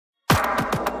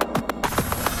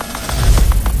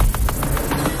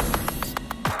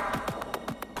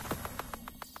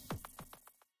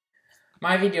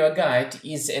My video guide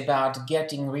is about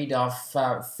getting rid of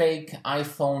fake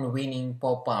iPhone-winning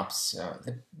pop-ups.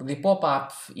 The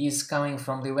pop-up is coming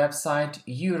from the website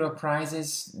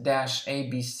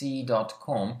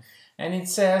europrizes-abc.com, and it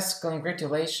says,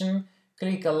 "Congratulations,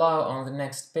 click allow on the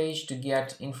next page to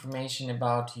get information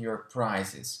about your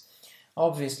prizes."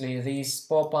 Obviously, this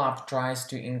pop-up tries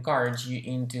to encourage you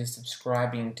into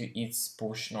subscribing to its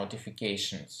push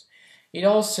notifications. It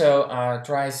also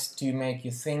tries to make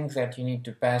you think that you need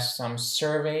to pass some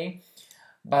survey,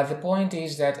 but the point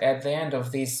is that at the end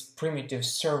of this primitive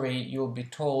survey you'll be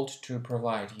told to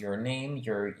provide your name,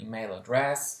 your email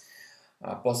address,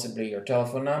 possibly your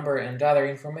telephone number and other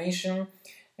information,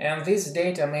 and this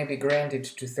data may be granted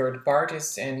to third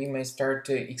parties and you may start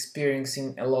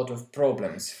experiencing a lot of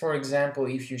problems. For example,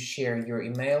 if you share your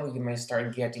email, you may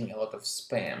start getting a lot of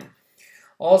spam.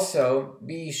 Also,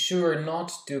 be sure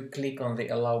not to click on the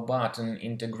allow button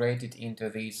integrated into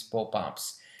these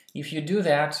pop-ups. If you do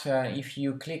that, if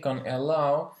you click on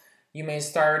allow, you may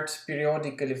start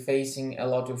periodically facing a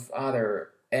lot of other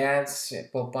ads,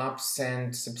 pop-ups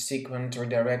and subsequent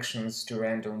redirections to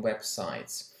random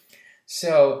websites.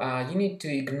 So you need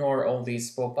to ignore all these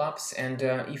pop-ups, and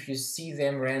if you see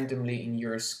them randomly in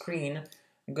your screen,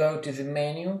 go to the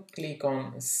menu, click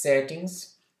on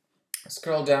Settings,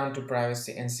 scroll down to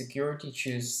Privacy and Security,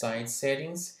 choose Site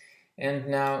Settings, and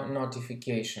now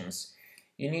Notifications.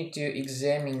 You need to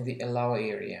examine the Allow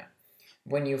area.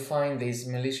 When you find this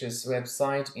malicious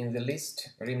website in the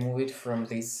list, remove it from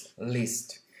this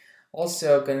list.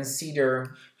 Also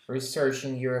consider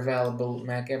researching your available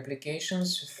Mac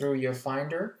applications through your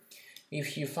Finder.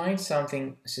 If you find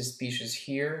something suspicious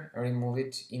here, remove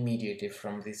it immediately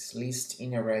from this list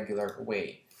in a regular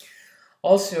way.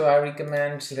 Also, I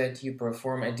recommend that you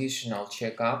perform additional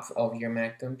checkup of your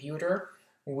Mac computer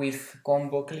with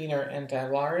Combo Cleaner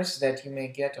antivirus that you may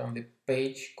get on the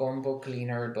page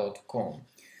combocleaner.com.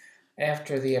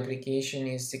 After the application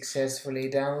is successfully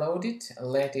downloaded,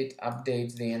 let it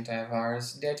update the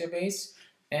antivirus database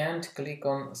and click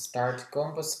on Start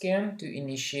Combo Scan to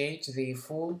initiate the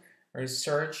full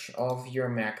research of your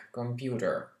Mac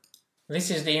computer. This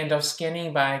is the end of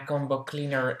scanning by Combo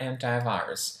Cleaner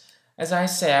antivirus. As I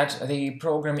said, the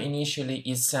program initially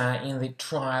is in the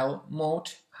trial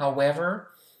mode. However,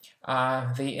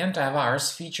 the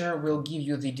antivirus feature will give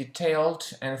you the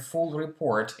detailed and full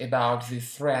report about the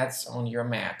threats on your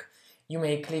Mac. You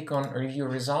may click on Review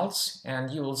Results and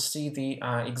you will see the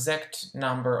exact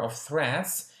number of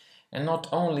threats, and not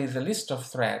only the list of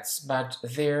threats, but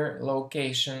their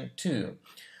location too.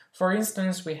 For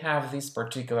instance, we have this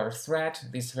particular threat,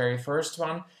 this very first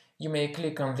one. You may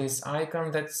click on this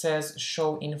icon that says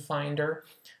Show in Finder.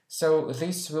 So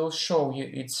this will show you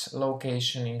its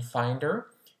location in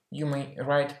Finder. You may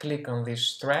right-click on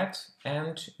this threat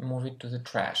and move it to the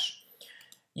trash.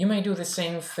 You may do the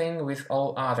same thing with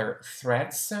all other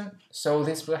threats, so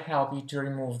this will help you to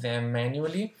remove them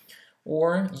manually,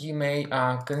 or you may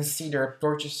consider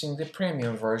purchasing the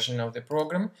premium version of the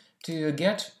program to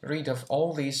get rid of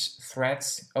all these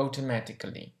threats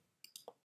automatically.